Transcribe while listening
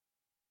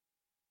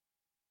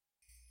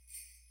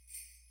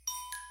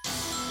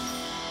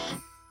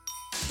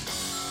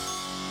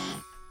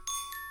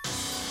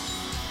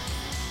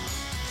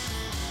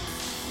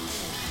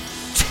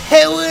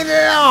Helen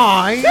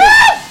Live.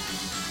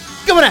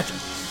 Coming at you.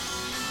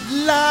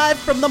 Live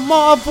from the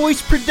Ma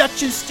Voice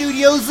Production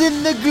Studios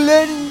in the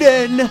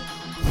Glendon.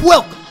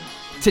 Welcome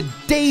to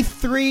day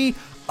 3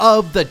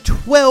 of the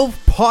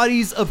 12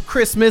 Parties of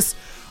Christmas.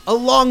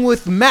 Along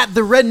with Matt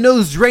the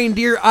Red-Nosed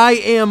Reindeer, I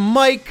am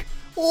Mike.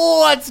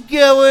 What's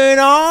going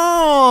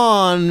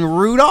on,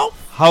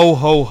 Rudolph? Ho,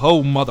 ho,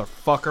 ho,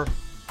 motherfucker.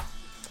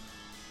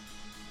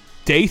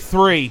 Day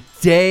 3.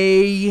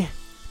 Day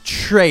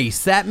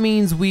trace. That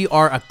means we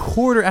are a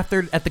quarter at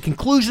the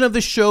conclusion of the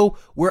show.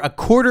 We're a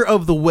quarter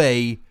of the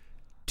way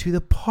to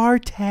the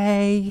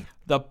party.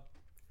 The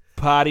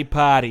party.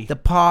 The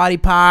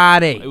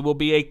party. It will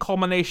be a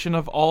culmination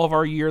of all of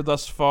our year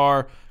thus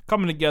far,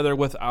 coming together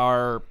with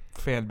our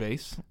fan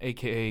base,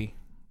 a.k.a.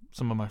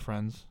 some of my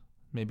friends,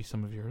 maybe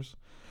some of yours.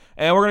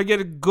 And we're going to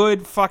get a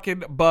good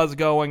fucking buzz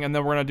going, and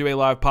then we're going to do a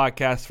live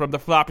podcast from the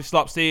Floppy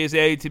Slop Studios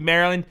to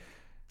Maryland.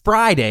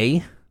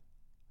 Friday,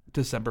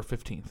 December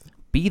 15th.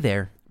 Be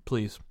there.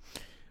 Please.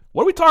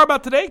 What are we talking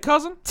about today,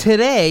 cousin?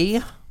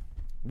 Today,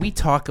 we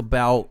talk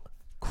about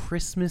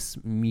Christmas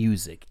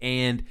music.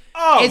 And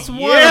it's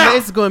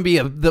going to be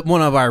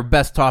one of our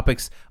best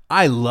topics.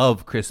 I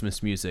love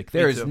Christmas music.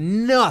 There is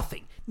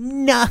nothing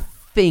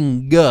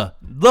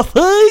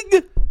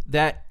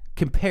that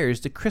compares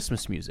to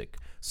Christmas music.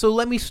 So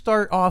let me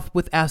start off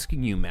with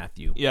asking you,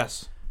 Matthew.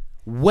 Yes.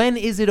 When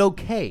is it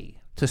okay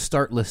to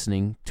start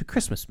listening to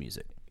Christmas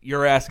music?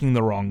 You're asking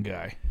the wrong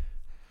guy.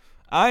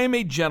 I am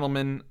a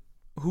gentleman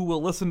who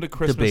will listen to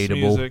Christmas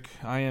music.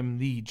 I am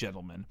the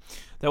gentleman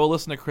that will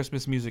listen to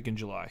Christmas music in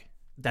July.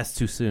 That's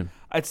too soon.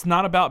 It's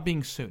not about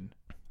being soon.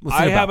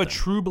 I have a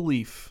true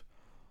belief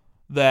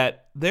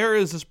that there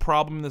is this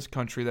problem in this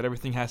country that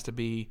everything has to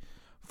be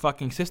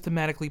fucking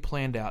systematically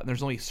planned out, and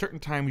there's only certain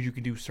times you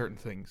can do certain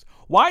things.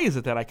 Why is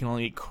it that I can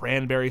only eat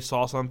cranberry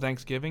sauce on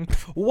Thanksgiving?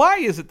 Why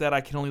is it that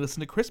I can only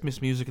listen to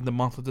Christmas music in the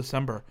month of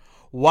December?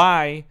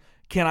 Why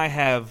can I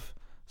have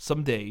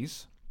some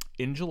days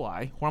in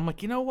July where I'm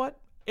like, you know what?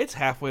 It's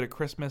halfway to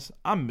Christmas.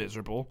 I'm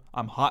miserable.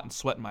 I'm hot and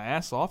sweating my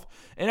ass off,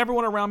 and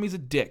everyone around me is a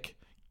dick.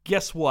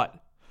 Guess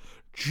what?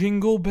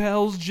 Jingle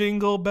bells,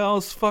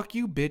 fuck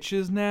you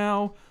bitches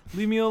now.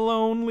 Leave me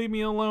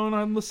alone,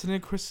 I'm listening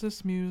to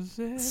Christmas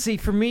music. See,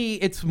 for me,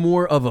 it's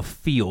more of a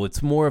feel.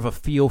 It's more of a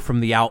feel from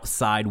the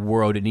outside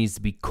world. It needs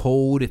to be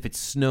cold. If it's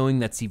snowing,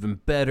 that's even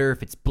better.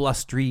 If it's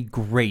blustery,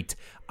 great.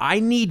 I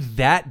need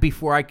that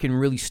before I can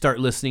really start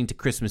listening to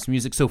Christmas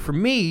music. So for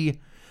me,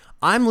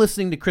 I'm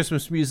listening to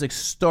Christmas music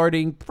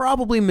starting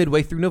probably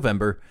midway through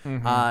November.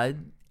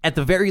 At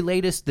the very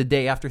latest, the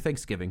day after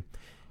Thanksgiving.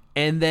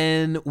 And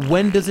then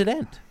when does it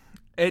end?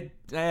 It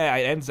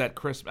ends at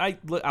Christmas.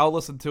 I'll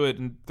listen to it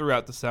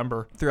throughout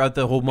December. Throughout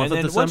the whole month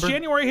of December? Once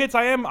January hits,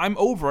 I'm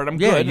over it. I'm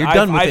good. You're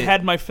done with it. I've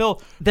had my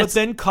fill. But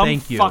then come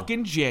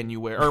fucking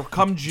January, or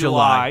come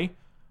July,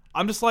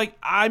 I'm just like,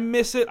 I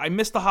miss it. I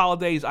miss the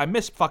holidays. I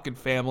miss fucking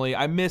family.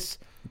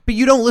 But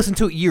you don't listen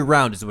to it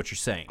year-round is what you're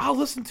saying. I'll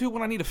listen to it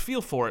when I need a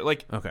feel for it.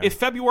 Like, if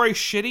February's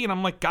shitty and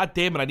I'm like, God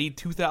damn it, I need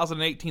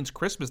 2018's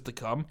Christmas to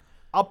come,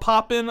 I'll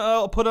pop in,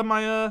 I'll put on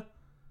my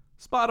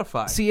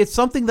Spotify. See, it's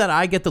something that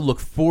I get to look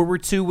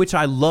forward to, which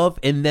I love,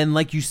 and then,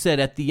 like you said,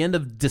 at the end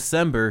of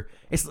December,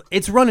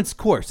 it's run its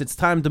course. It's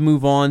time to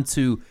move on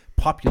to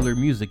popular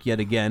music yet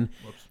again.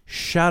 Whoops.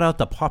 Shout out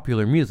to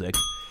popular music.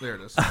 There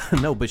it is.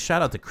 No, but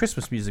shout out to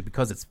Christmas music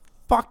because it's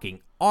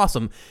fucking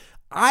awesome.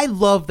 I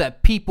love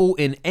that people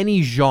in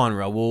any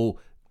genre will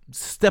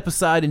step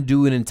aside and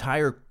do an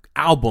entire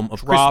album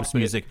of Christmas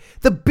music.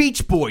 The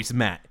Beach Boys,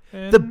 Matt.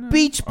 The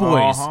Beach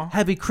Boys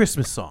have a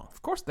Christmas song.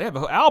 Of course, they have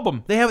an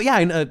album. They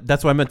have,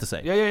 that's what I meant to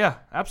say. Yeah,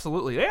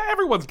 absolutely. Yeah,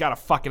 everyone's got a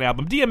fucking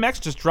album.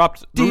 DMX just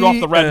dropped Rudolph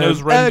the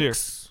Red-Nosed Reindeer.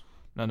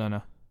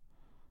 No.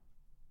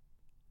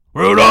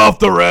 Rudolph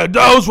the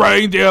Red-Nosed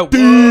Reindeer.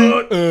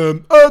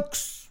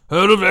 DMX.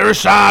 Head of very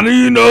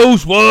shiny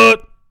knows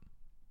what.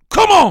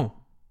 Come on.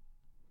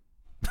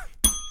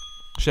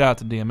 Shout out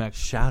to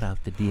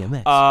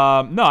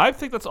DMX. No, I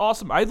think that's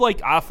awesome. I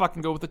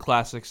fucking go with the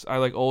classics. I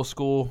like old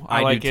school.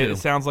 I like it. Too. It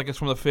sounds like it's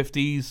from the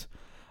 50s.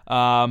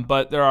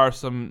 But there are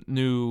some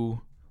new...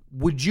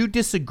 Would you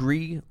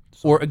disagree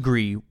or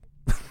agree?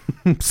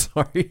 I'm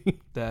sorry.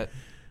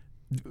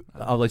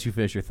 I'll let you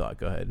finish your thought.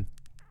 Go ahead.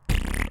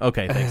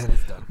 Okay, thanks.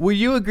 Will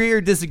you agree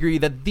or disagree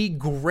that the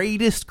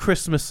greatest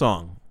Christmas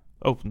song...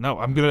 Oh, no,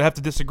 I'm going to have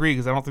to disagree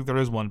because I don't think there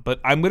is one. But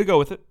I'm going to go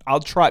with it.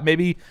 I'll try.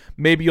 Maybe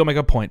you'll make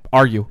a point.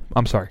 Argue.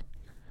 I'm sorry.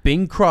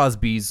 Bing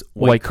Crosby's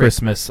White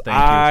Christmas.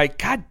 Thank you.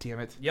 God damn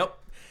it. Yep.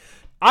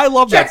 I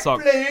love Check, that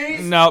song. Please.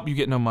 Nope, you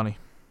get no money.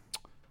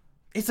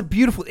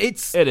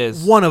 It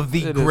is one of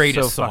the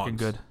greatest so songs. Fucking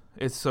good.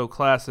 It's so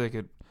classic.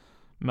 It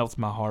melts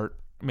my heart.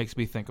 It makes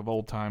me think of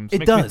old times. It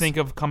makes does. me think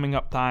of coming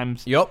up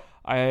times. Yep.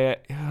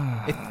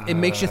 It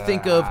makes you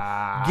think of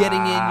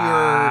getting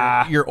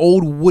in your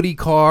old Woody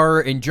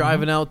car and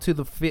driving out to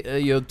the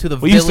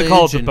village. We used to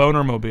call it the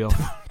Bonermobile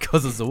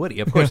because it's a Woody,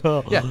 of course.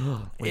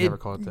 Yeah, we never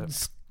call it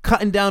that.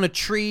 Cutting down a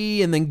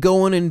tree and then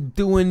going and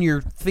doing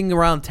your thing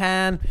around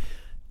town.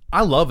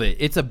 I love it.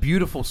 It's a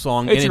beautiful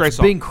song. It's a great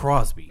song. Bing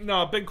Crosby.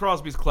 No, Bing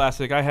Crosby's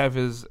classic. I have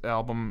his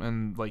album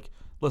and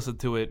listen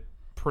to it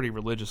pretty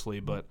religiously.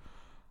 But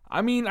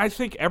I mean, I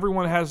think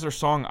everyone has their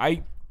song.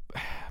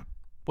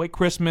 White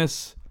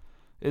Christmas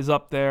is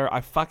up there.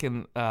 I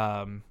fucking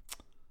I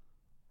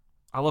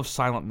love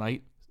Silent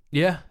Night.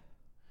 Yeah.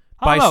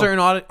 By certain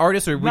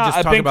artists, or we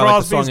just talking about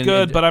Crosby's the song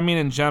good, but I mean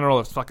in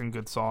general, it's a fucking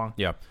good song.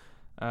 Yeah.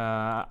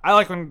 I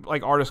like when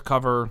artists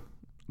cover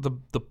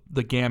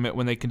the gamut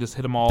when they can just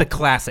hit them all. The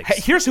classics. Hey,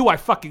 here's who I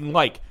fucking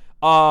like.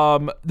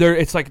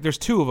 There's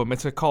two of them.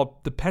 It's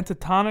called the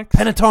Pentatonics.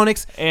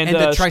 Pentatonics and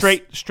the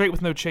Straight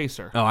with No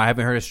Chaser. Oh, I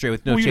haven't heard of Straight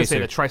with No Chaser. What were you Chaser.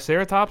 gonna say, the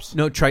Triceratops?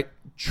 No,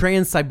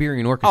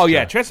 Trans-Siberian Orchestra. Oh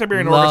yeah,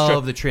 Trans-Siberian Orchestra.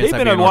 Love the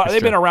Trans-Siberian Orchestra.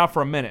 They've been around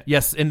for a minute.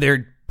 Yes, and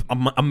they're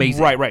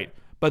amazing. Right.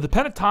 But the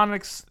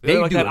Pentatonics, they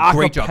like do that a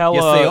great acapella. job.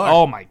 Yes, they are.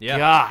 Oh my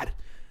god.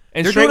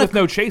 And they're Straight with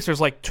No Chaser is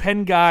like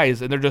 10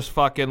 guys, and they're just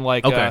fucking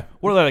what are they,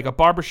 like a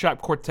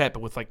barbershop quartet, but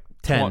with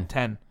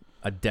 10.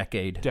 A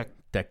decade. Deck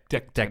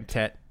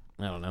tet.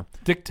 I don't know.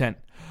 Dick tent.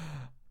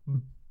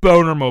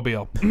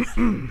 Bonermobile.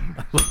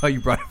 I love how you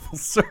brought it full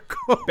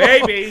circle.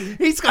 Baby.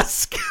 He's got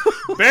skill.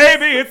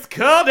 Baby, it's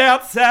cold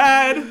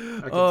outside. I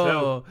can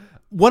tell.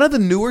 One of the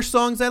newer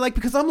songs I like,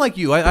 because I'm like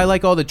you. I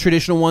like all the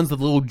traditional ones, the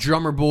little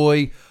drummer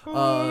boy. Go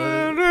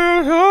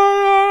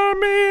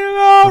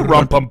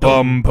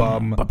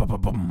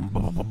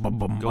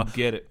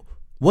get it.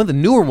 One of the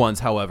newer ones,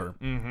 however,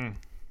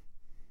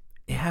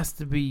 it has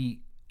to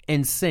be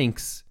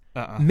NSYNC's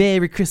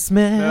Merry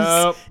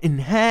Christmas and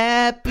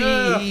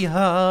Happy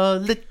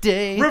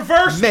Holiday.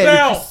 Reverse Merry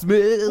bell.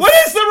 Christmas. What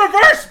is the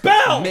reverse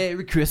bell?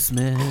 Merry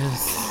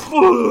Christmas.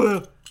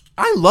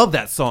 I love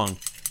that song.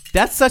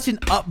 That's such an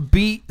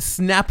upbeat,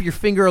 snap your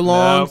finger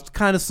along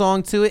kind of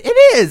song to it. It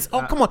is.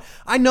 Oh, come on.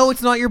 I know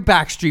it's not your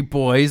Backstreet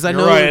Boys. I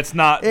know. Right, it's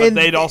not. But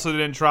they also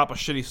didn't drop a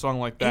shitty song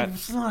like that.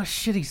 It's not a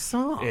shitty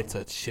song. It's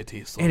a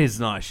shitty song. It is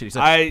not a shitty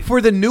song.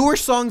 For the newer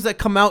songs that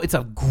come out, it's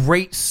a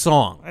great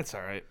song. That's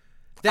all right.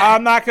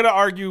 I'm not going to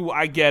argue.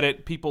 I get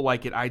it. People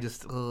like it. I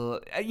just, I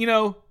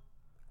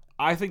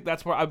think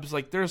that's where I was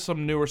like, there's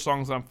some newer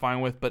songs that I'm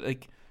fine with, but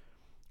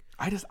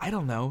I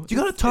don't know. Do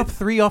you got a top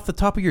 3 off the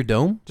top of your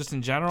dome? Just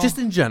in general? Just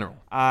in general.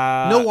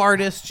 No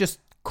artist, just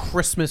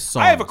Christmas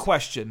songs. I have a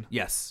question.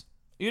 Yes.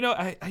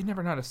 I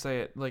never know how to say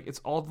it.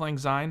 It's Auld Lang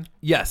Syne.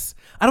 Yes.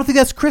 I don't think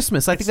that's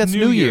Christmas. I think that's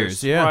New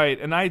Year's. Yeah.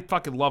 Right. And I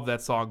fucking love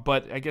that song.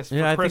 But I guess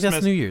for I Christmas. think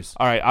that's New Year's.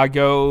 All right.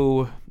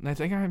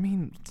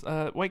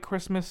 White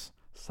Christmas,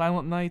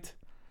 Silent Night.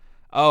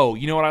 Oh,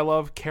 you know what I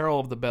love?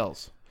 Carol of the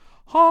Bells.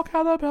 Hark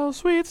how the bells,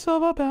 sweet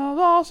silver bells,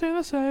 all sing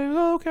the same.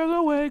 Who cares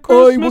away?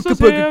 Christmas is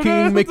here. Burger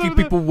King, make you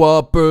people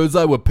whoppers.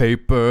 I wear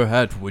paper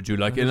hat. Would you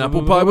like an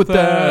apple pie with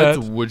that?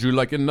 Would you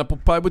like an apple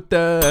pie with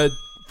that?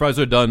 Fries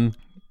are done.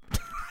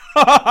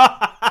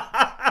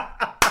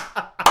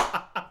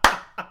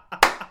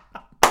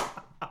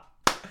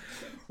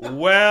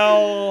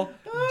 Well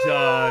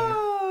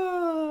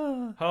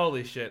done.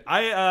 Holy shit.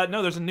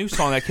 No, there's a new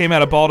song that came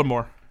out of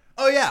Baltimore.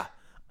 Oh yeah.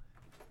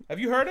 Have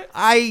you heard it?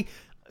 I've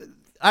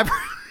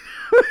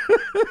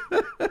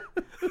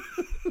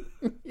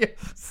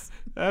Yes.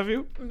 Have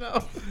you? No.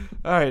 All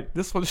right,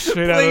 this one's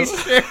straight out of...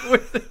 Please share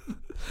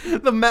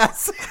with the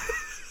mass.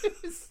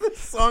 It's the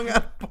song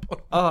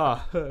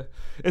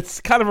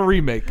it's kind of a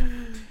remake.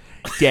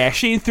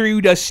 Dashing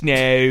through the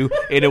snow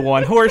in a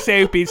one-horse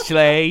open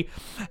sleigh.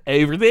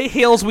 Over the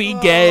hills we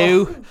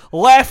go,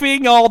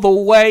 laughing all the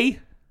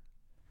way.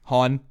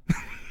 Hon.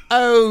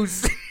 Oh,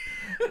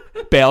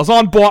 bells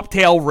on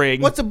bobtail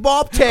ring. What's a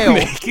bobtail?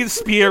 Making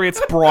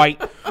spirits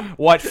bright.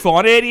 What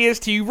fun it is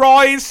to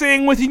ride and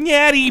sing with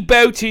Natty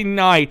Bow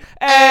tonight.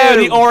 Oh,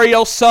 the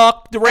Orioles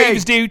suck. The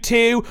Ravens do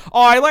too.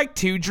 I like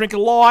to drink a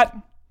lot.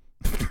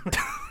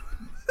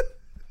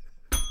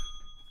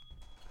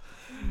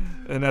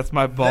 And that's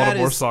my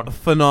Baltimore song.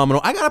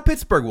 Phenomenal. I got a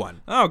Pittsburgh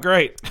one. Oh,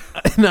 great.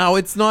 Now,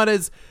 it's not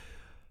as...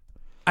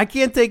 I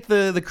can't take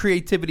the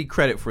creativity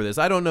credit for this.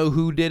 I don't know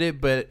who did it,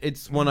 but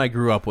it's one I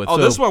grew up with. Oh,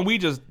 so this one we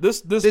just...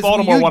 This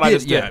Baltimore one I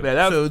just did.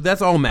 Yeah, so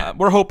that's all, Matt.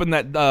 We're hoping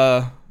that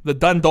the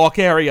Dundalk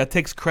area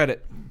takes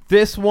credit.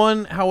 This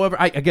one, however,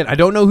 I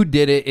don't know who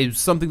did it. It was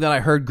something that I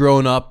heard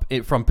growing up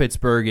from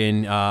Pittsburgh,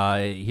 and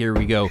here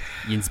we go.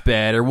 Yins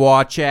better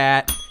watch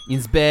at.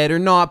 Yins better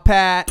not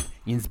pat.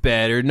 Yins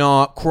better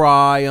not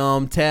cry.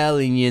 I'm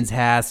telling yins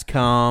has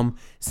come.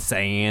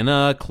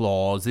 Santa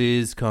Claus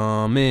is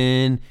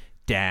coming.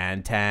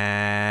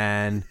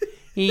 Downtown.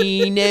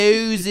 He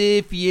knows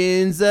if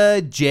yins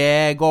a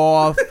jag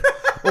off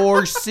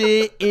or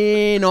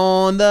sitting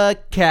on the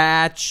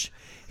couch.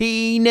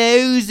 He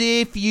knows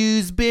if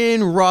you's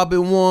been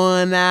rubbing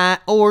one eye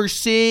or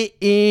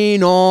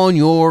sitting on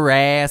your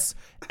ass.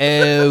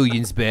 Oh,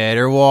 yins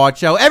better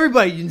watch out.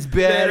 Everybody, yins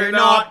better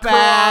not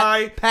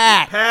cry.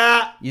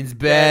 Pat. Yins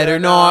better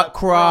not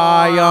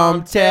cry.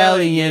 I'm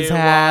telling yins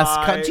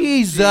has.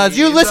 Jesus,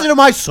 you listen to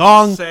my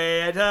song.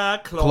 Santa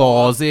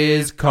Claus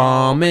is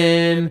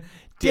coming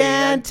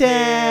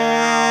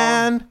downtown.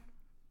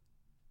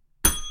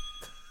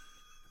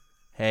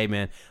 Hey,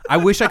 man. I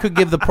wish I could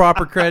give the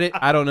proper credit.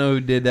 I don't know who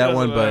did that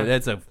one, but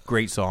that's a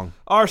great song.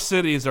 Our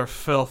cities are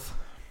filth.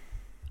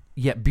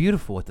 Yet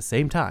beautiful at the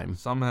same time.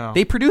 Somehow.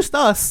 They produced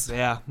us.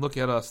 Yeah, look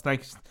at us.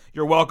 Thanks.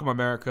 You're welcome,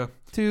 America.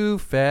 Two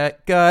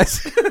fat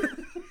guys.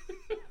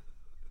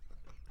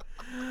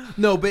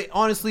 No, but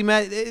honestly,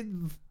 Matt,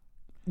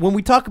 when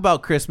we talk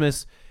about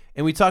Christmas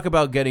and we talk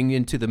about getting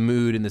into the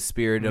mood and the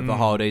spirit of the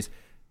holidays,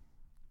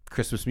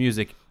 Christmas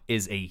music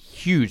is a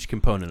huge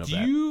component of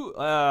that. Do you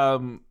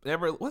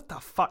ever, what the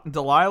fuck,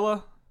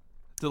 Delilah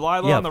Yeah,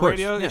 on the of course.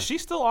 radio? Yeah. Is she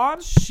still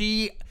on?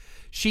 She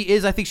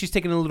is. I think she's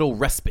taking a little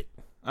respite.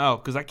 Oh,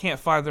 because I can't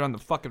find her on the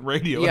fucking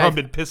radio. Yeah, and I've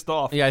been pissed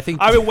off. Yeah, I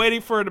think I've been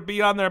waiting for her to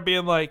be on there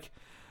being like,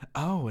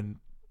 oh, and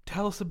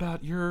tell us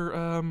about your,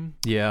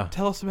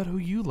 tell us about who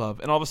you love.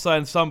 And all of a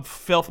sudden, some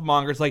filth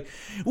monger's like,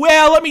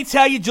 well, let me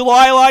tell you,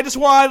 Delilah, I just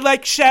want to,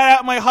 like, shout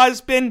out my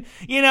husband.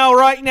 You know,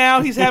 right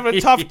now, he's having a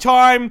tough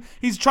time.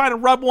 He's trying to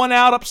rub one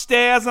out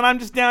upstairs, and I'm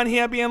just down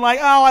here being like,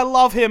 oh, I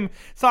love him.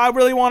 So I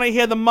really want to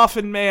hear the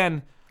Muffin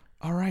Man.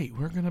 All right,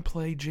 we're going to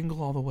play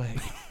Jingle All the Way.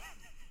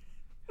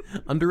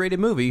 Underrated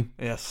movie.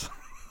 Yes.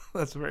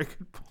 That's a very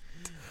good point.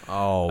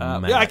 Oh,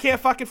 man. Yeah, I can't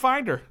fucking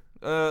find her.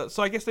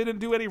 So I guess they didn't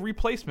do any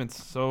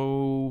replacements.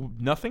 So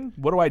nothing?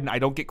 What do I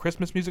don't get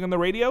Christmas music on the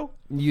radio?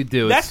 You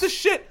do. That's the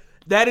shit.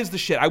 That is the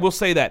shit. I will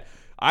say that.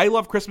 I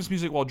love Christmas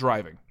music while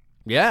driving.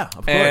 Yeah,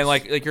 of course. And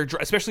like you're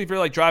especially if you're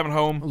like driving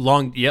home.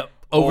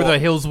 Over the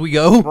hills we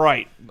go.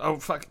 Right. Oh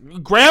fuck.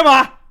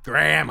 Grandma.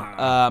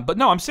 But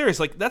no, I'm serious.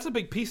 Like that's a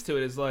big piece to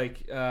it is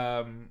like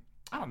I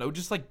don't know,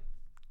 just like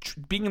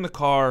being in the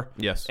car.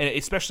 Yes. And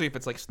especially if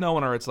it's like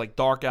snowing or it's like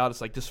dark out, it's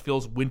like just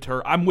feels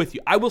winter. I'm with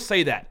you. I will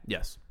say that.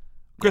 Yes.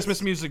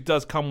 Christmas music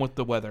does come with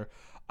the weather.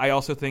 I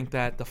also think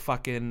that the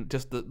fucking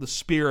just the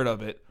spirit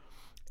of it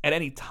at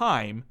any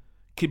time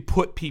can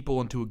put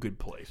people into a good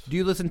place. Do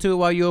you listen to it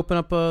while you open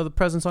up the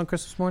presents on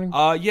Christmas morning?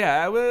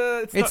 Yeah,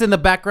 it's in the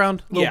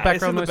background. Background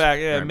it's in the noise? back.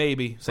 Yeah, Right.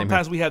 maybe. Same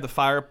Sometimes here. we have the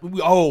fire.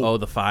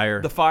 The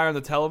fire. The fire on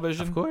the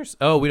television. Of course.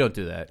 Oh, we don't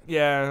do that.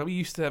 Yeah, we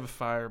used to have a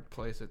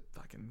fireplace that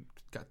fucking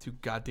got too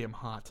goddamn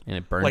hot. And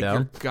it burned like down?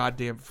 your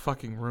goddamn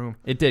fucking room.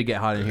 It did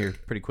get hot in here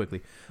pretty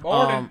quickly.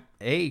 Morning.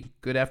 Hey,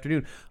 good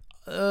afternoon.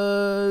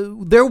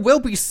 There will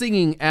be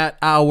singing at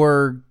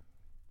our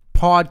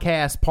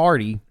podcast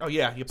party. Oh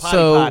yeah, you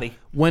potty.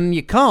 When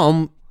you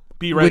come,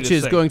 be ready which to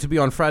is sing. going to be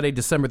on Friday,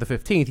 December the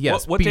 15th.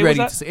 Yes, What be day ready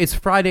was to. It's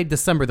Friday,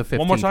 December the 15th.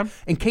 One more time.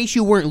 In case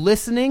you weren't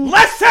listening,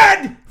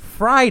 Listen.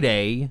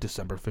 Friday,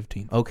 December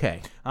 15th.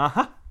 Okay.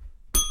 Uh-huh.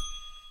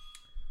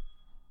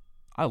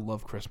 I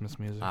love Christmas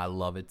music. I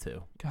love it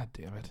too. God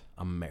damn it.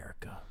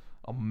 America.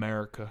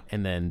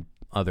 And then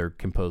other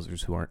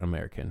composers who aren't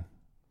American.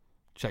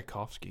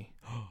 Tchaikovsky.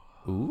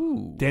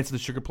 Ooh. Dance of the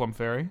Sugar Plum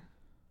Fairy.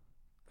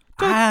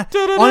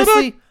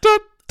 Honestly,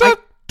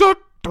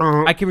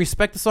 I can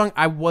respect the song.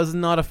 I was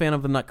not a fan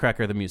of the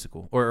Nutcracker, the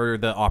musical, or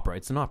the opera.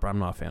 It's an opera. I'm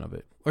not a fan of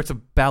it. Or it's a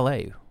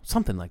ballet,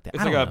 something like that.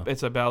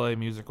 It's a ballet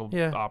musical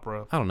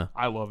opera. I don't know.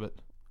 I love it.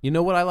 You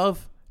know what I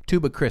love?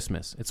 Tuba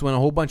Christmas. It's when a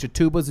whole bunch of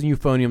tubas and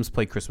euphoniums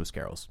play Christmas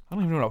carols. I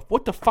don't even know.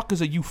 What the fuck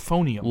is a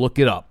euphonium? Look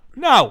it up.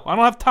 No, I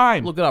don't have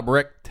time. Look it up,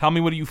 Rick. Tell me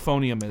what a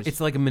euphonium is.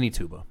 It's like a mini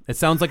tuba. It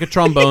sounds like a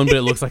trombone, but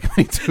it looks like a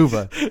mini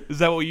tuba. Is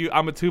that what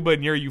I'm a tuba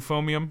and you're a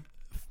euphonium?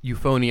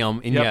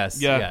 Euphonium, and Yep,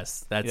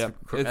 yes,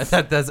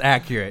 that's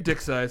accurate. Dick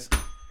size.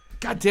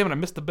 God damn it, I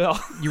missed the bell.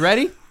 You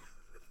ready?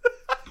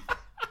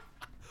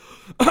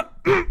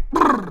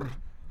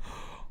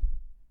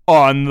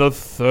 On the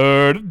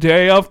third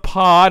day of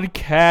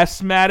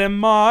podcast, Matt and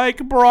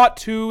Mike brought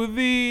to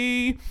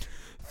thee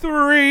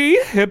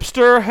 3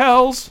 hipster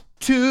hells,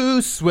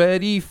 2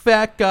 sweaty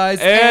fat guys,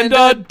 and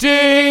a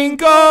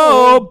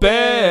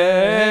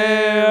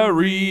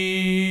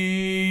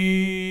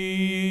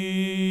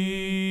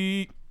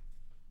dingleberry.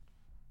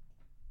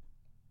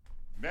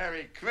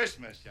 Merry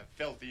Christmas, you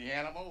filthy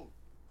animal.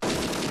 And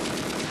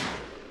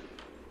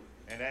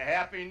a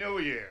Happy New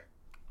Year.